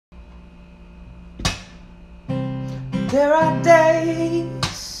There are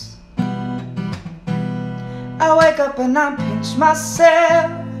days I wake up and I pinch myself.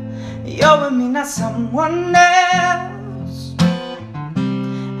 You're with me, not someone else.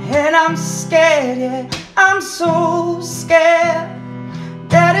 And I'm scared, yeah, I'm so scared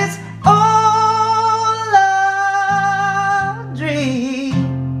that it's all a dream.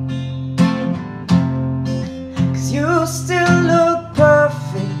 'Cause you still look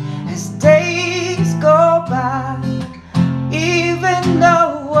perfect as days go by. Even the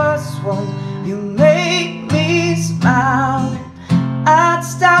worst one, you make me smile. I'd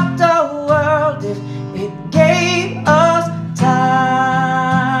stop the world if it gave us time.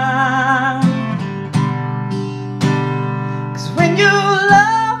 'Cause when you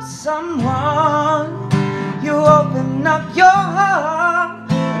love someone, you open up your heart.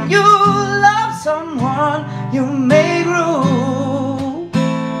 When you love someone, you make room.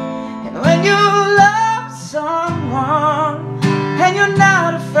 And when you love someone and you're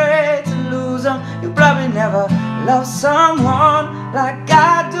not afraid to lose them, you probably never love someone like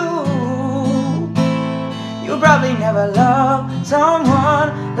I do. You probably never love someone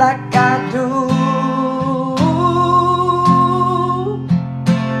like I do.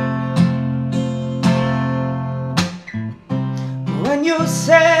 When you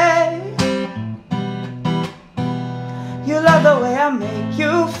say you love the way I make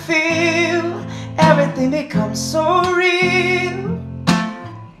you feel, everything becomes so real.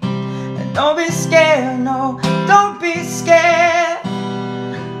 And don't be scared, no, don't be scared,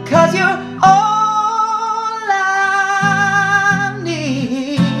 'cause you're all I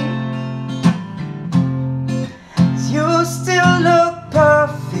need. 'Cause you still look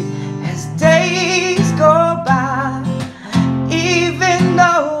perfect as days go by. Even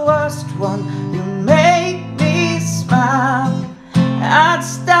the worst one, you make me smile. I'd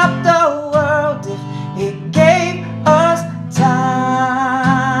stop the world if it gave us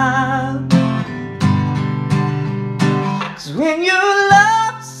time. 'Cause when you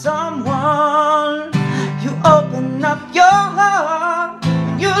love someone, you open up your heart.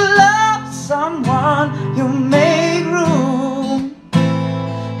 When you love someone, you make room.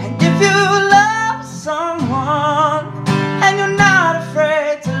 And if you love someone and you're not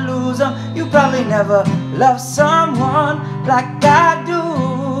afraid to lose them, you probably never love someone like I do.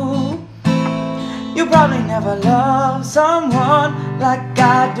 You probably never love someone like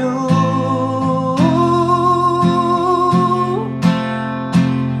I do.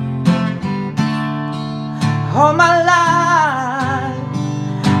 All my life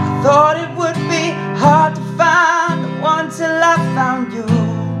I thought it would be hard to find the one till I found you.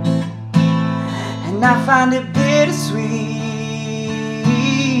 And I find it bittersweet,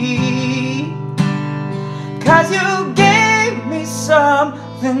 'cause you gave me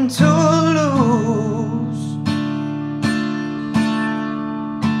something to lose.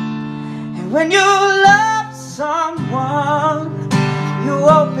 And when you love someone, you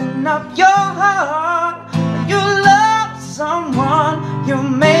open up your heart. When you love someone, you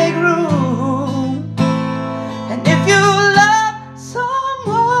make room. And if you love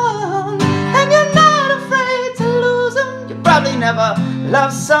someone and you're not afraid to lose them, you probably never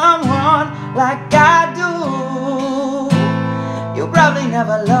love someone like I do. You probably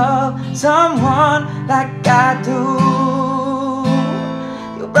never love someone like I do.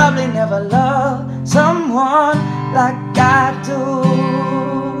 You probably never love someone like I do.